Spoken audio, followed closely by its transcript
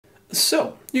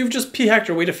So, you've just p-hacked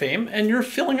your way to fame, and you're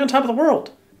feeling on top of the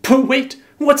world. But wait,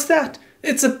 what's that?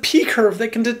 It's a PCurve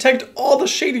that can detect all the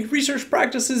shady research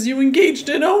practices you engaged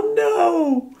in. Oh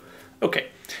no! Okay,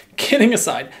 kidding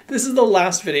aside, this is the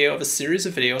last video of a series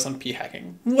of videos on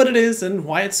p-hacking, what it is and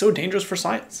why it's so dangerous for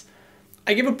science.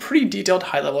 I gave a pretty detailed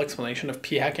high-level explanation of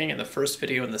p-hacking in the first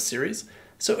video in this series,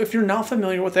 so if you're not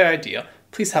familiar with the idea,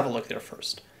 please have a look there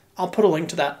first. I'll put a link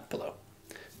to that below.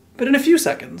 But in a few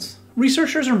seconds,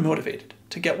 researchers are motivated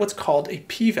to get what's called a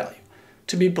p-value,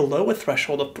 to be below a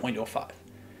threshold of 0.05.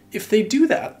 If they do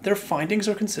that, their findings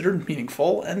are considered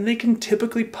meaningful and they can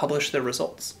typically publish their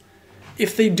results.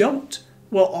 If they don't,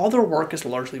 well, all their work is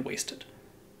largely wasted.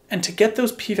 And to get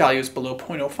those p-values below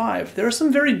 0.05, there are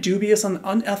some very dubious and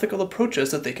unethical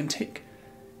approaches that they can take.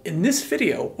 In this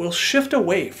video, we'll shift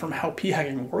away from how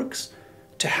p-hacking works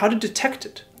to how to detect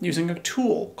it using a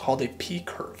tool called a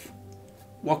PCurve.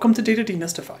 Welcome to Data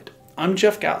Demystified. I'm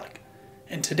Jeff Galak,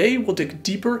 and today we'll dig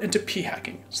deeper into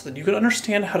p-hacking so that you can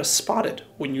understand how to spot it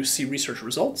when you see research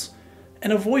results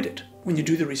and avoid it when you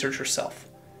do the research yourself.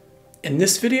 In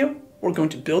this video, we're going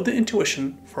to build the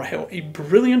intuition for how a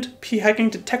brilliant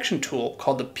p-hacking detection tool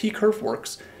called the PCurve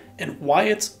works and why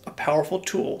it's a powerful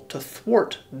tool to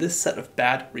thwart this set of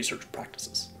bad research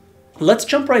practices. Let's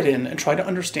jump right in and try to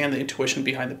understand the intuition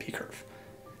behind the PCurve.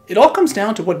 It all comes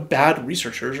down to what bad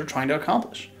researchers are trying to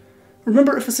accomplish.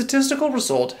 Remember, if a statistical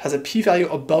result has a p-value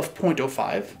above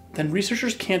 0.05, then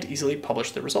researchers can't easily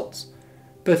publish their results.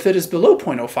 But if it is below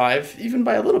 0.05, even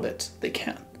by a little bit, they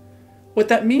can. What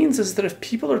that means is that if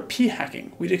people are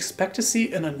p-hacking, we'd expect to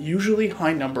see an unusually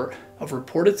high number of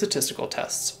reported statistical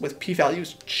tests with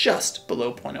p-values just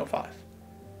below 0.05.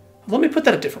 Let me put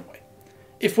that a different way.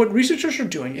 If what researchers are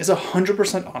doing is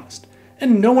 100% honest,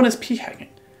 and no one is p-hacking,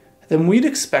 then we'd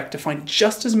expect to find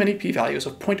just as many p-values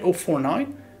of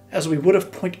 0.049 as we would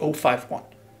of 0.051.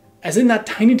 As in, that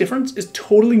tiny difference is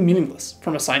totally meaningless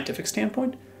from a scientific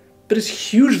standpoint, but is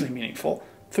hugely meaningful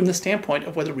from the standpoint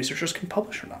of whether researchers can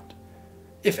publish or not.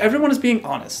 If everyone is being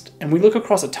honest, and we look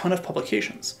across a ton of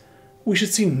publications, we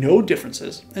should see no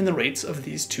differences in the rates of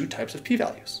these two types of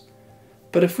p-values.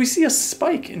 But if we see a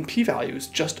spike in p-values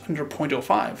just under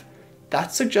 0.05,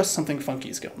 that suggests something funky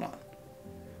is going on.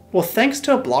 Well, thanks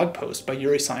to a blog post by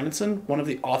Yuri Simonson, one of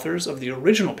the authors of the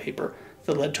original paper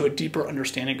that led to a deeper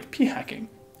understanding of p-hacking,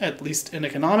 at least in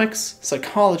economics,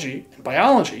 psychology, and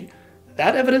biology,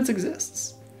 that evidence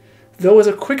exists. Though as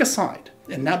a quick aside,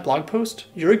 in that blog post,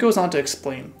 Yuri goes on to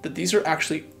explain that these are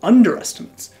actually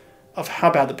underestimates of how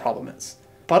bad the problem is.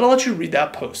 But I'll let you read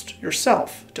that post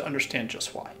yourself to understand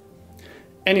just why.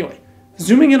 Anyway,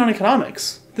 zooming in on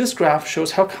economics, this graph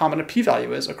shows how common a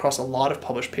p-value is across a lot of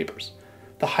published papers.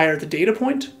 The higher the data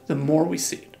point, the more we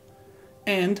see it.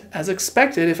 And as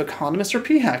expected, if economists are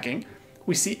p-hacking,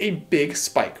 we see a big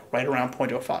spike right around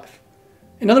 0.05.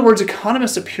 In other words,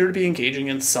 economists appear to be engaging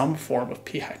in some form of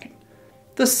p-hacking.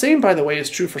 The same, by the way,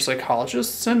 is true for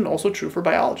psychologists and also true for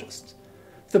biologists.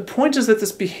 The point is that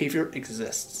this behavior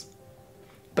exists.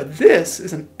 But this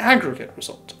is an aggregate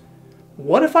result.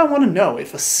 What if I want to know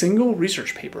if a single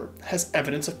research paper has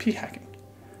evidence of p-hacking?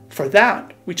 For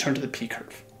that, we turn to the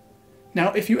PCurve.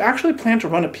 Now, if you actually plan to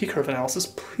run a PCurve analysis,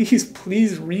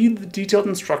 please read the detailed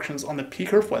instructions on the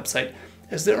PCurve website,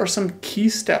 as there are some key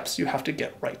steps you have to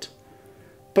get right.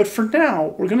 But for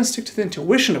now, we're going to stick to the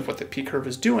intuition of what the PCurve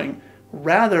is doing,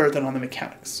 rather than on the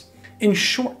mechanics. In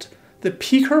short, the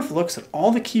PCurve looks at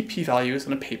all the key p-values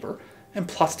in a paper and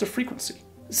plots the frequency.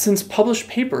 Since published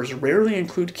papers rarely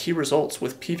include key results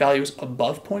with p-values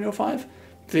above 0.05,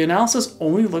 the analysis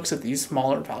only looks at these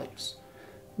smaller values.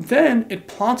 Then it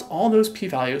plots all those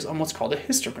p-values on what's called a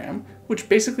histogram, which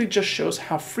basically just shows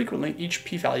how frequently each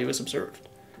p-value is observed.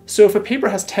 So if a paper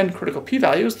has 10 critical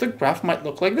p-values, the graph might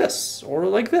look like this, or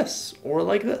like this, or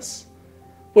like this.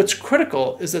 What's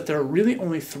critical is that there are really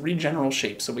only three general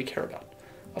shapes that we care about: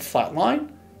 a flat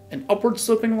line, an upward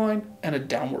sloping line, and a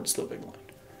downward sloping line.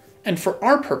 And for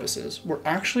our purposes, we're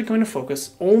actually going to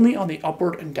focus only on the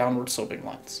upward and downward sloping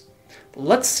lines.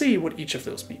 Let's see what each of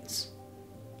those means.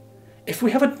 If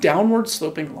we have a downward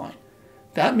sloping line,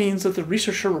 that means that the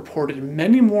researcher reported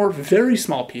many more very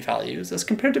small p-values as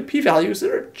compared to p-values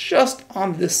that are just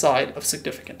on this side of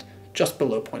significant, just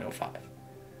below 0.05.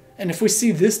 And if we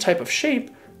see this type of shape,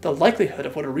 the likelihood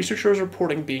of what a researcher is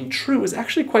reporting being true is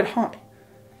actually quite high.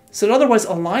 So otherwise,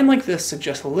 a line like this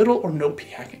suggests little or no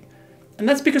p-hacking. And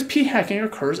that's because p-hacking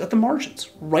occurs at the margins,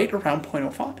 right around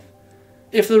 0.05.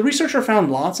 If the researcher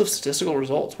found lots of statistical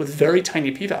results with very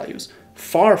tiny p-values,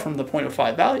 far from the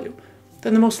 0.05 value,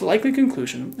 then the most likely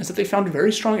conclusion is that they found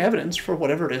very strong evidence for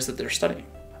whatever it is that they're studying.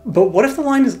 But what if the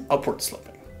line is upward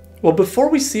sloping? Well, before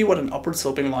we see what an upward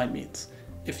sloping line means,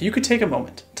 if you could take a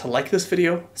moment to like this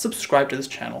video, subscribe to this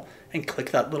channel, and click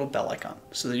that little bell icon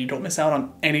so that you don't miss out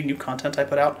on any new content I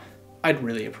put out, I'd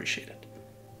really appreciate it.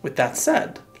 With that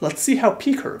said, let's see how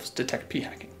p-curves detect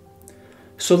p-hacking.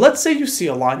 So let's say you see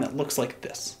a line that looks like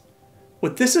this.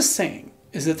 What this is saying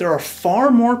is that there are far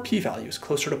more p-values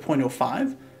closer to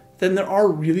 0.05 than there are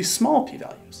really small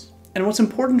p-values. And what's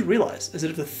important to realize is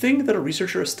that if the thing that a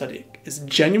researcher is studying is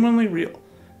genuinely real,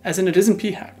 as in it isn't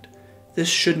p-hacked, this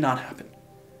should not happen.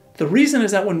 The reason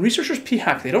is that when researchers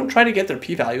p-hack, they don't try to get their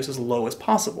p-values as low as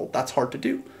possible, that's hard to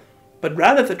do, but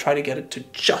rather they try to get it to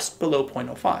just below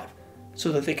 0.05,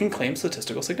 so that they can claim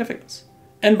statistical significance.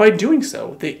 And by doing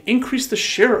so, they increase the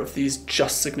share of these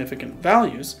just significant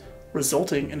values,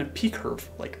 resulting in a p-curve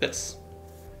like this.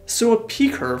 So a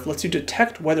p-curve lets you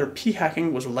detect whether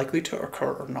p-hacking was likely to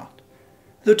occur or not.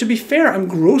 Though to be fair, I'm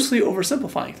grossly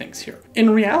oversimplifying things here. In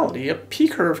reality, a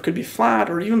p-curve could be flat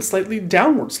or even slightly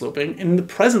downward sloping in the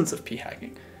presence of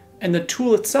p-hacking, and the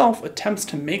tool itself attempts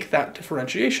to make that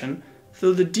differentiation,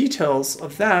 though the details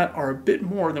of that are a bit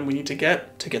more than we need to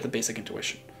get the basic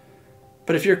intuition.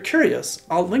 But if you're curious,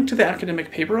 I'll link to the academic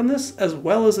paper on this as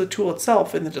well as the tool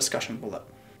itself in the discussion below.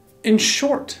 In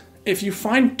short, if you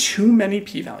find too many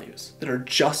p-values that are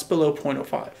just below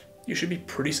 0.05, you should be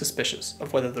pretty suspicious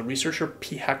of whether the researcher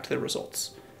p-hacked their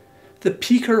results. The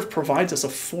p-curve provides us a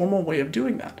formal way of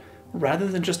doing that, rather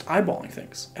than just eyeballing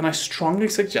things, and I strongly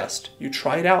suggest you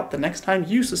try it out the next time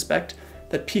you suspect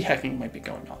that p-hacking might be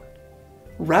going on.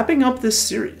 Wrapping up this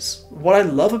series, what I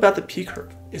love about the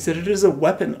p-curve is that it is a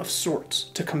weapon of sorts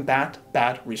to combat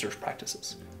bad research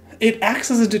practices. It acts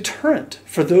as a deterrent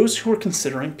for those who are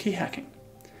considering p-hacking.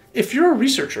 If you're a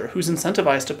researcher who's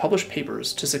incentivized to publish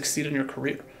papers to succeed in your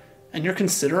career, and you're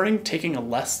considering taking a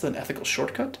less than ethical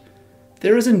shortcut,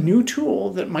 there is a new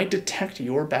tool that might detect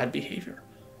your bad behavior.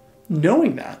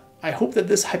 Knowing that, I hope that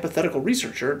this hypothetical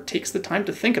researcher takes the time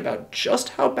to think about just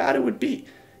how bad it would be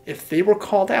if they were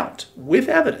called out with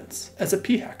evidence as a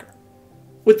p-hacker.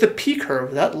 With the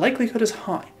p-curve, that likelihood is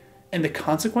high, and the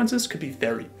consequences could be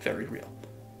very, very real.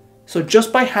 So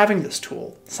just by having this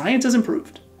tool, science is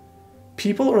improved.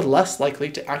 People are less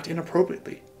likely to act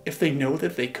inappropriately if they know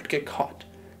that they could get caught.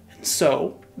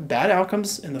 So, bad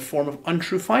outcomes in the form of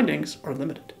untrue findings are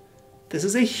limited. This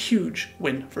is a huge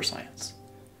win for science.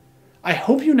 I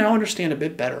hope you now understand a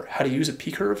bit better how to use a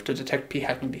p-curve to detect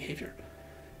p-hacking behavior.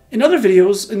 In other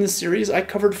videos in this series, I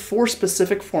covered 4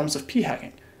 specific forms of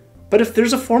p-hacking. But if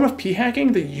there's a form of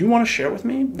p-hacking that you want to share with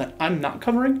me that I'm not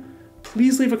covering,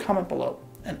 please leave a comment below,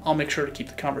 and I'll make sure to keep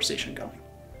the conversation going.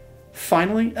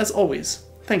 Finally, as always,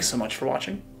 thanks so much for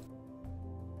watching.